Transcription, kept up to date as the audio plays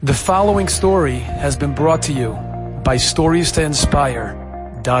The following story has been brought to you by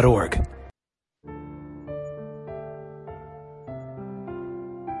StoriesToInspire.org.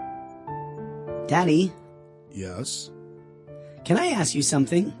 Daddy, Yes? can I ask you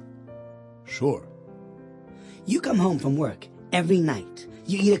something? Sure. You come home from work every night.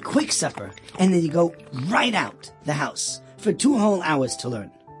 You eat a quick supper, and then you go right out the house for 2 whole hours to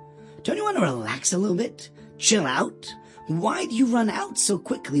learn. Don't you want to relax a little bit? Chill out? Why do you run out so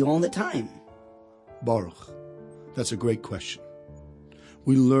quickly all the time? Baruch, that's a great question.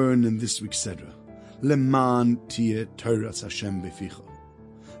 We learn in this week's Sedra, Leman tie Torahs Hashem beficha.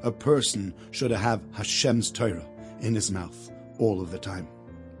 A person should have Hashem's Torah in his mouth all of the time.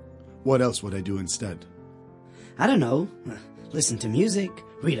 What else would I do instead? I don't know. Listen to music,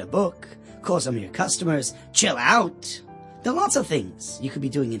 read a book, call some of your customers, chill out. There are lots of things you could be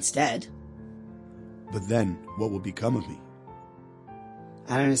doing instead. But then, what will become of me?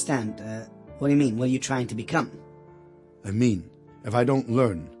 I don't understand. What do you mean? What are you trying to become? I mean, if I don't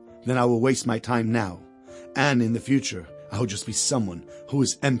learn, then I will waste my time now. And in the future, I will just be someone who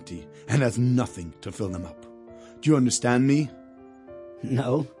is empty and has nothing to fill them up. Do you understand me?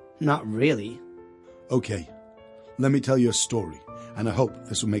 No, not really. Okay, let me tell you a story, and I hope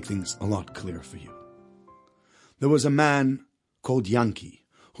this will make things a lot clearer for you. There was a man called Yankee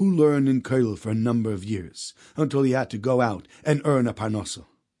who learned in Kollel for a number of years until he had to go out and earn a parnasa.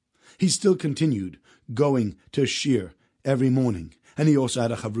 He still continued going to shir every morning, and he also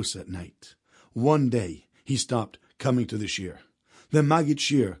had a chavrusa at night. One day, he stopped coming to the shir. The Maggid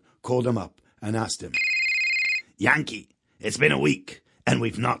Shir called him up and asked him, "Yankee, it's been a week, and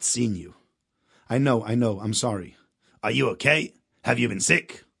we've not seen you." I know, I'm sorry. "Are you okay? Have you been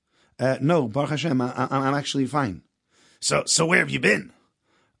sick?" No, Baruch Hashem, I'm actually fine. So where have you been?"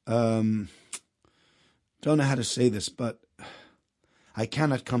 Don't know how to say this, but I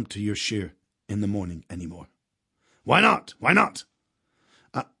cannot come to your shir in the morning anymore. "Why not? Why not?"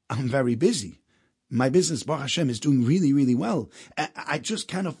 I'm very busy. My business, Baruch Hashem, is doing really, really well. I just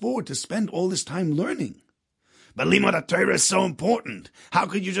can't afford to spend all this time learning. "But Limud Torah is so important. How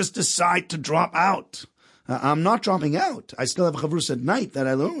could you just decide to drop out?" I'm not dropping out. I still have a chavrus at night that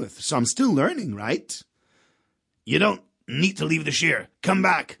I learn with, so I'm still learning, right? "You don't need to leave the shir. Come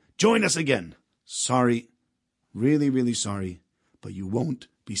back. Join us again." "Sorry. Really, really sorry. But you won't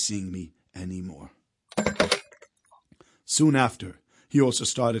be seeing me anymore." Soon after, he also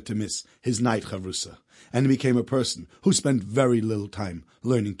started to miss his night chavrusa, and became a person who spent very little time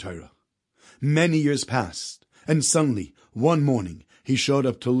learning Torah. Many years passed, and suddenly, one morning, he showed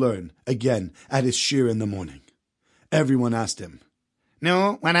up to learn again at his shir in the morning. Everyone asked him,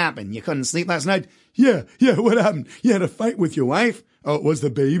 "No, what happened? You couldn't sleep last night?" Yeah, what happened? You had a fight with your wife? Oh, was the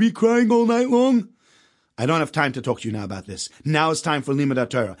baby crying all night long?" "I don't have time to talk to you now about this. Now it's time for Limud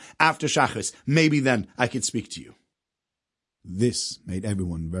Torah. After Shachris, maybe then I could speak to you." This made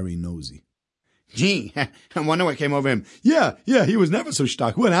everyone very nosy. "Gee, I wonder what came over him." Yeah, he was never so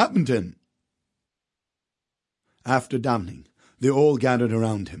stuck. What happened to him?" After davening, they all gathered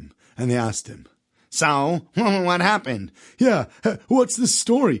around him, and they asked him, "So, what happened?" "Yeah, what's the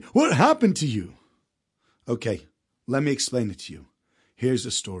story? What happened to you?" "Okay, let me explain it to you. Here's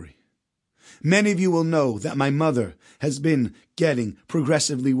the story. Many of you will know that my mother has been getting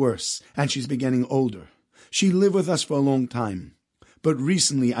progressively worse, and she's been getting older. She lived with us for a long time, but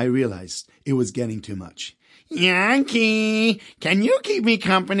recently I realized it was getting too much." "Yankee, can you keep me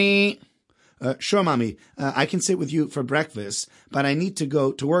company?" Sure, Mommy. I can sit with you for breakfast, but I need to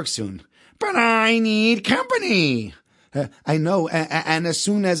go to work soon." "But I need company." I know, and as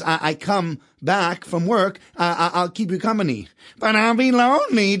soon as I come back from work, I'll keep you company." "But I'll be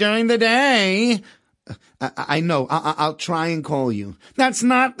lonely during the day." I know. I'll try and call you." "That's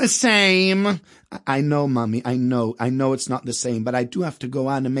not the same." I know, Mommy. I know it's not the same, but I do have to go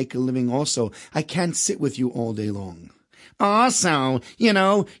out and make a living also. I can't sit with you all day long. "Also,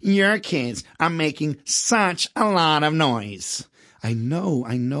 your kids are making such a lot of noise." I know,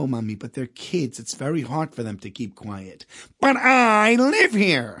 Mommy, but they're kids. It's very hard for them to keep quiet." "But I live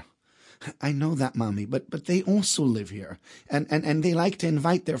here." I know that, Mommy, but they also live here, and they like to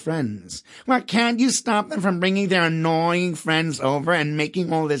invite their friends. "Well, can't you stop them from bringing their annoying friends over and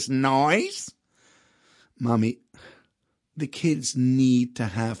making all this noise?" Mommy, the kids need to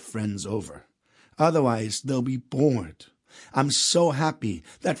have friends over. Otherwise, they'll be bored. I'm so happy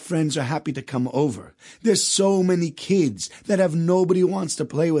that friends are happy to come over. There's so many kids that have nobody who wants to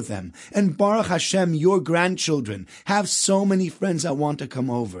play with them. And Baruch Hashem, your grandchildren have so many friends that want to come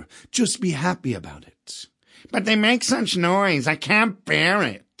over. Just be happy about it. "But they make such noise. I can't bear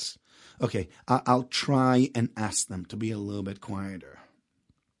it." Okay, I'll try and ask them to be a little bit quieter.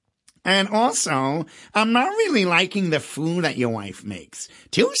 And also, I'm not really liking the food that your wife makes.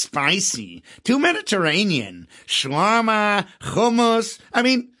 Too spicy, too Mediterranean. Shawarma, hummus. I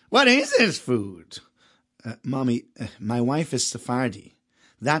mean, what is this food? Mommy, my wife is Sephardi.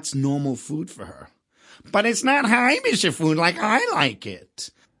 That's normal food for her. But it's not Heimische food like I like it.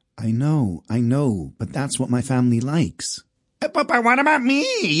 I know, but that's what my family likes. But what about me?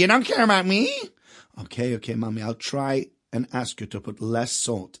 You don't care about me? Okay, Mommy, I'll try and ask you to put less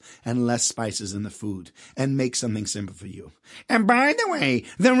salt and less spices in the food and make something simple for you. And by the way,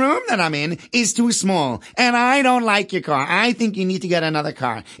 the room that I'm in is too small, and I don't like your car. I think you need to get another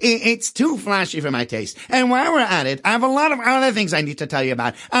car. It's too flashy for my taste. And while we're at it, I have a lot of other things I need to tell you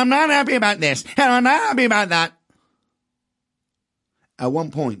about. I'm not happy about this, and I'm not happy about that. At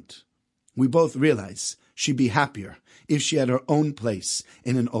one point, we both realized she'd be happier if she had her own place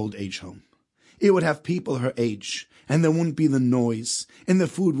in an old age home. It would have people her age, and there wouldn't be the noise, and the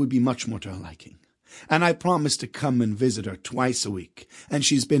food would be much more to her liking. And I promised to come and visit her twice a week, and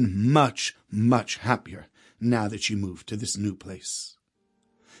she's been much, much happier now that she moved to this new place.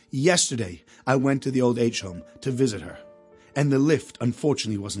 Yesterday, I went to the old age home to visit her, and the lift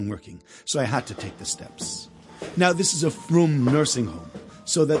unfortunately wasn't working, so I had to take the steps. Now, this is a frum nursing home,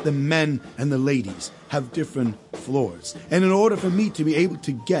 so that the men and the ladies have different floors. And in order for me to be able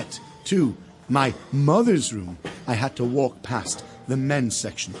to get to my mother's room, I had to walk past the men's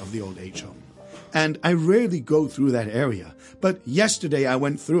section of the old age home. And I rarely go through that area, but yesterday I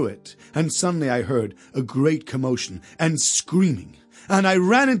went through it, and suddenly I heard a great commotion and screaming. And I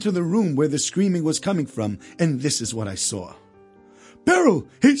ran into the room where the screaming was coming from, and this is what I saw. Beryl,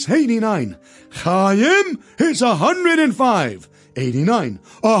 it's 89. Chaim, it's 105. 89,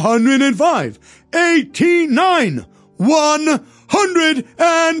 105, 89,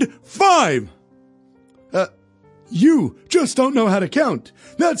 105. You just don't know how to count.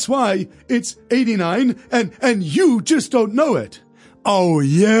 That's why it's 89 and you just don't know it. Oh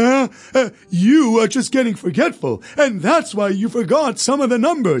yeah? You are just getting forgetful, and that's why you forgot some of the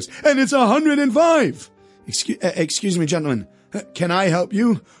numbers, and it's 105. Excuse me, gentlemen. Can I help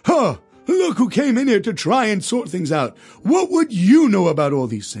you? Look who came in here to try and sort things out. What would you know about all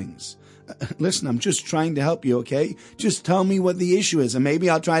these things? Listen, I'm just trying to help you, okay? Just tell me what the issue is, and maybe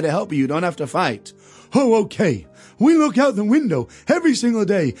I'll try to help you. You don't have to fight. Oh, okay. We look out the window every single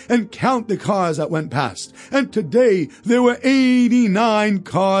day and count the cars that went past. And today, there were 89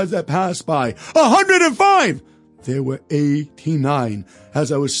 cars that passed by. 105! There were 89,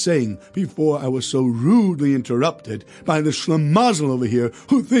 as I was saying before I was so rudely interrupted by the schlemazel over here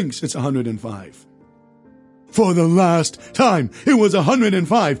who thinks it's 105. For the last time, it was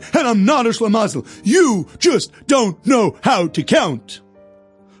 105, and I'm not a schlemazel. You just don't know how to count.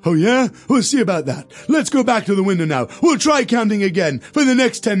 Oh yeah? We'll see about that. Let's go back to the window now. We'll try counting again for the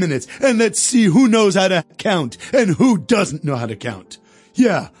next 10 minutes, and let's see who knows how to count and who doesn't know how to count.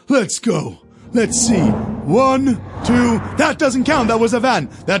 Yeah, let's go. Let's see. 1, 2, that doesn't count. That was a van.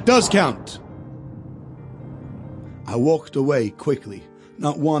 That does count. I walked away quickly,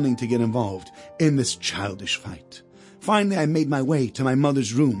 not wanting to get involved in this childish fight. Finally, I made my way to my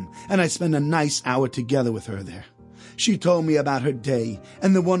mother's room, and I spent a nice hour together with her there. She told me about her day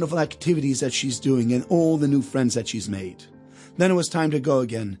and the wonderful activities that she's doing and all the new friends that she's made. Then it was time to go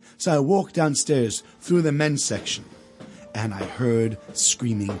again, so I walked downstairs through the men's section, and I heard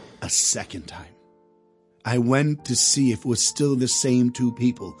screaming a second time. I went to see if it was still the same two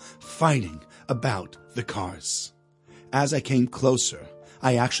people fighting about the cars. As I came closer,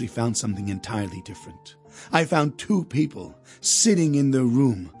 I actually found something entirely different. I found two people sitting in the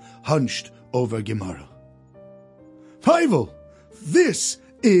room, hunched over Gemara. Feivel, this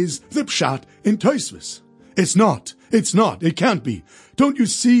is the pshat in Tosfos. It's not, it can't be. Don't you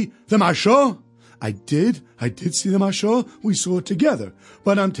see the mashal? I did see the mashal. We saw it together.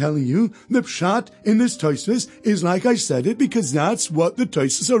 But I'm telling you, the pshat in this Tosfos is like I said it because that's what the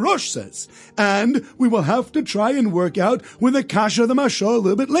Tosfos Arosh says. And we will have to try and work out with the kasha of the mashal a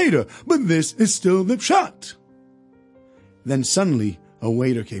little bit later. But this is still the pshat. Then suddenly, a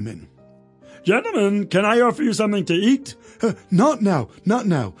waiter came in. Gentlemen, can I offer you something to eat? Not now.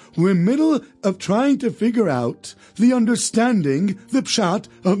 We're in middle of trying to figure out the understanding, the pshat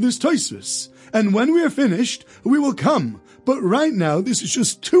of this Tosfos. And when we are finished, we will come. But right now, this is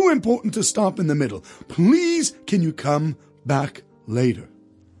just too important to stop in the middle. Please, can you come back later?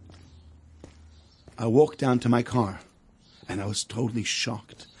 I walked down to my car, and I was totally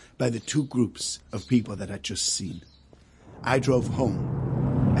shocked by the two groups of people that I'd just seen. I drove home,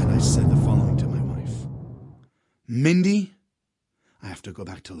 and I said the following to my wife. Mindy, I have to go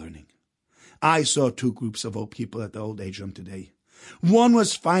back to learning. I saw two groups of old people at the old age home today. One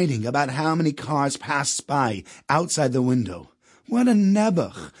was fighting about how many cars passed by outside the window. What a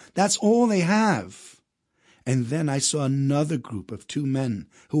nebuch. That's all they have. And then I saw another group of 2 men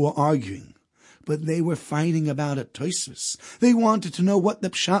who were arguing, but they were fighting about a Tosfos. They wanted to know what the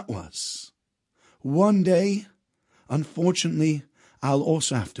pshat was. One day, unfortunately, I'll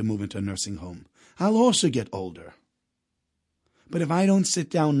also have to move into a nursing home. I'll also get older. But if I don't sit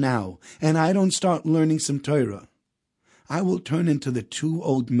down now and I don't start learning some Torah, I will turn into the 2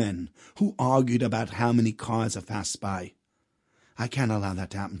 old men who argued about how many cars have passed by. I can't allow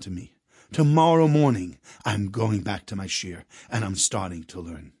that to happen to me. Tomorrow morning, I'm going back to my shir, and I'm starting to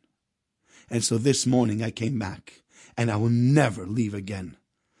learn. And so this morning I came back, and I will never leave again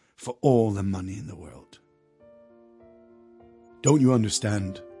for all the money in the world. Don't you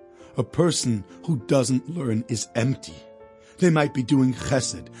understand? A person who doesn't learn is empty. They might be doing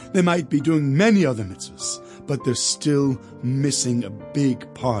chesed, they might be doing many other mitzvahs, but they're still missing a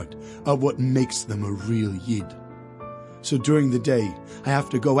big part of what makes them a real yid. So during the day, I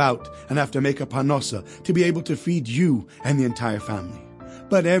have to go out and have to make a parnosa to be able to feed you and the entire family.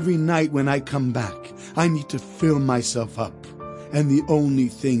 But every night when I come back, I need to fill myself up. And the only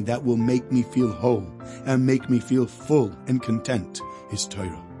thing that will make me feel whole and make me feel full and content is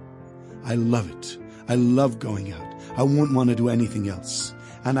Torah. I love it. I love going out. I wouldn't want to do anything else.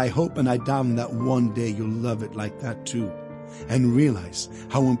 And I hope and I daven that one day you'll love it like that too, and realize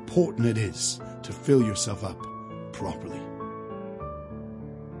how important it is to fill yourself up properly.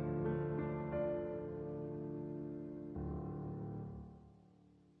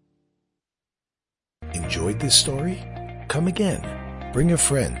 Enjoyed this story? Come again. Bring a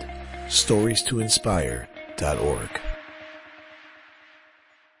friend. StoriesToInspire.org